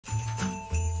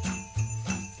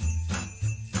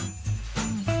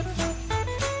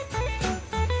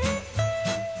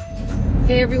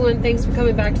Hey everyone, thanks for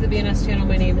coming back to the BNS channel.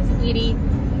 My name is Edie.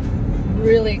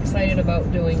 Really excited about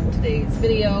doing today's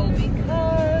video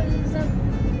because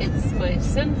it's my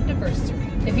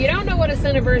Scentiversary. If you don't know what a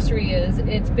Scentiversary is,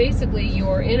 it's basically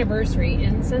your anniversary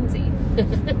in Scentsy.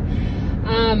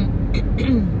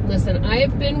 Listen, I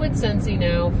have been with Scentsy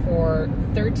now for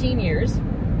 13 years.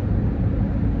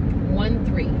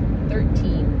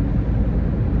 13.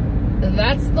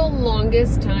 That's the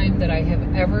longest time that I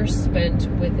have ever spent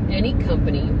with any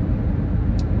company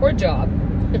or job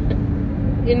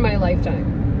in my lifetime.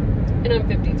 And I'm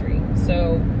 53.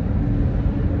 So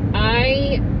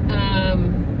I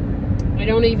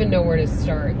don't even know where to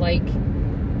start. Like,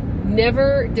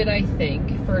 never did I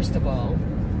think, first of all,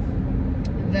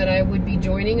 that I would be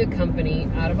joining a company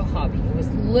out of a hobby. It was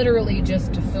literally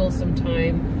just to fill some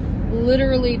time,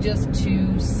 literally just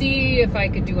to see if I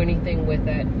could do anything with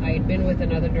it. I had been with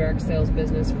another direct sales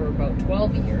business for about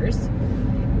 12 years,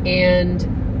 and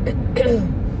it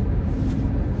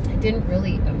didn't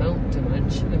really amount to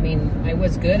much. I mean, I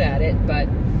was good at it, but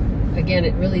again,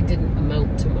 it really didn't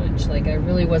amount to much. Like, I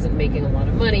really wasn't making a lot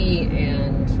of money,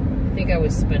 and I think I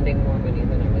was spending more money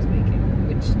than I was making,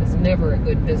 which is never a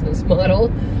good business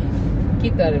model.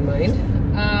 Keep that in mind.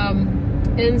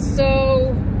 And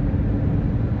so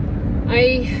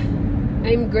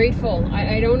I'm grateful.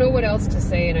 I don't know what else to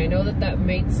say, and I know that that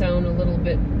might sound a little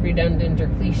bit redundant or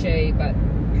cliche, but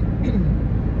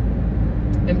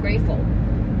I'm grateful.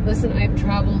 Listen, I've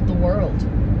traveled the world.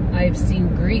 I've seen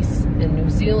Greece and New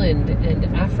Zealand and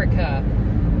Africa.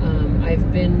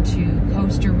 I've been to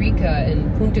Costa Rica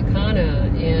and Punta Cana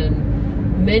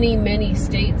and many, many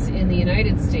states in the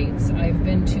United States. I've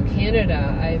been to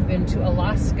Canada. I've been to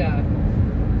Alaska.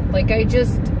 Like,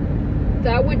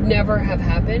 that would never have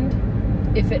happened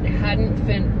if it hadn't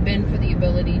been for the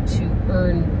ability to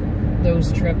earn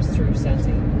those trips through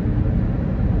Scentsy.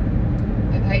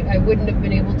 I wouldn't have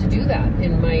been able to do that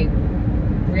in my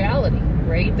reality,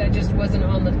 right? That just wasn't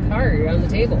on the card, on the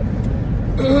table.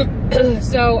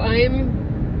 So I'm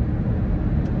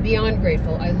beyond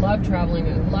grateful. I love traveling.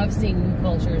 I love seeing new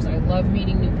cultures. I love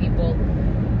meeting new people.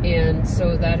 And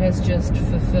so that has just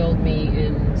fulfilled me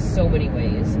in so many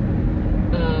ways.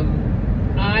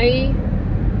 I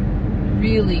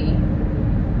really,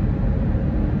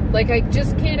 like, I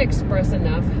just can't express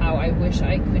enough how I wish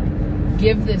I could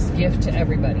give this gift to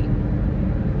everybody.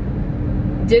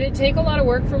 Did it take a lot of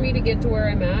work for me to get to where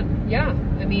I'm at? Yeah.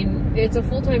 I mean, it's a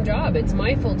full-time job. It's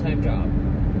my full-time job.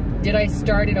 Did I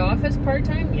start it off as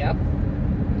part-time? Yep.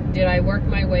 Did I work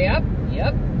my way up?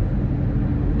 Yep.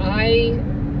 I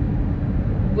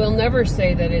will never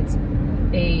say that it's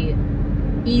a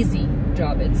easy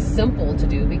job. It's simple to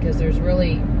do because there's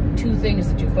really two things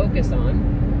that you focus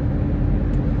on.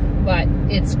 But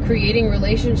it's creating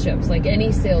relationships like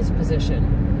any sales position.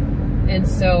 And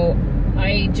so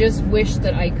I just wish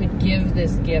that I could give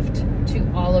this gift to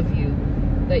all of you,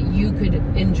 that you could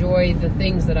enjoy the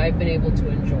things that I've been able to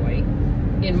enjoy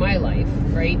in my life,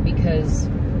 right? Because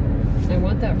I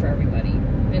want that for everybody.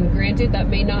 And granted, that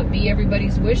may not be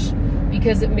everybody's wish,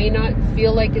 because it may not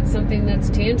feel like it's something that's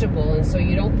tangible, and so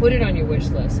you don't put it on your wish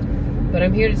list. But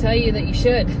I'm here to tell you that you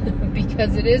should,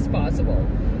 because it is possible.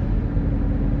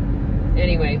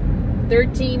 Anyway,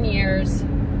 13 years.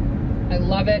 I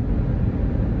love it.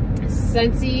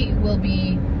 Scentsy will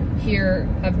be here,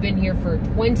 have been here for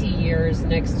 20 years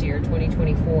next year.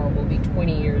 2024 will be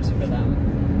 20 years for them.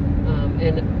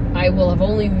 And I will have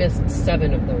only missed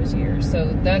 7 of those years.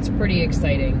 So that's pretty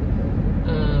exciting.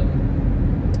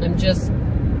 I'm just,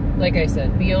 like I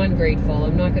said, beyond grateful.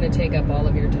 I'm not going to take up all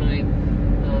of your time.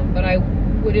 But I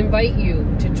would invite you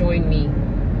to join me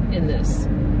in this,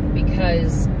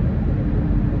 because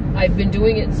I've been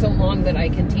doing it so long that I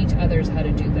can teach others how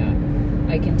to do that.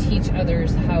 I can teach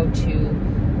others how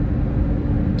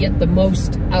to get the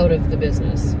most out of the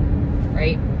business,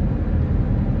 right?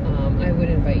 I would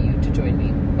invite you to join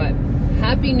me. But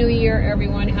Happy New Year,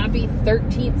 everyone. Happy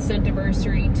 13th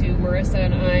Scentiversary to Marissa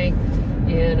and I.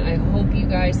 And I hope you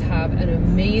guys have an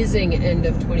amazing end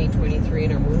of 2023.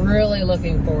 And I'm really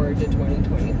looking forward to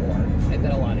 2024. I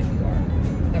bet a lot of you are.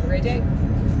 Have a great day.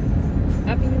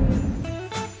 Happy New Year.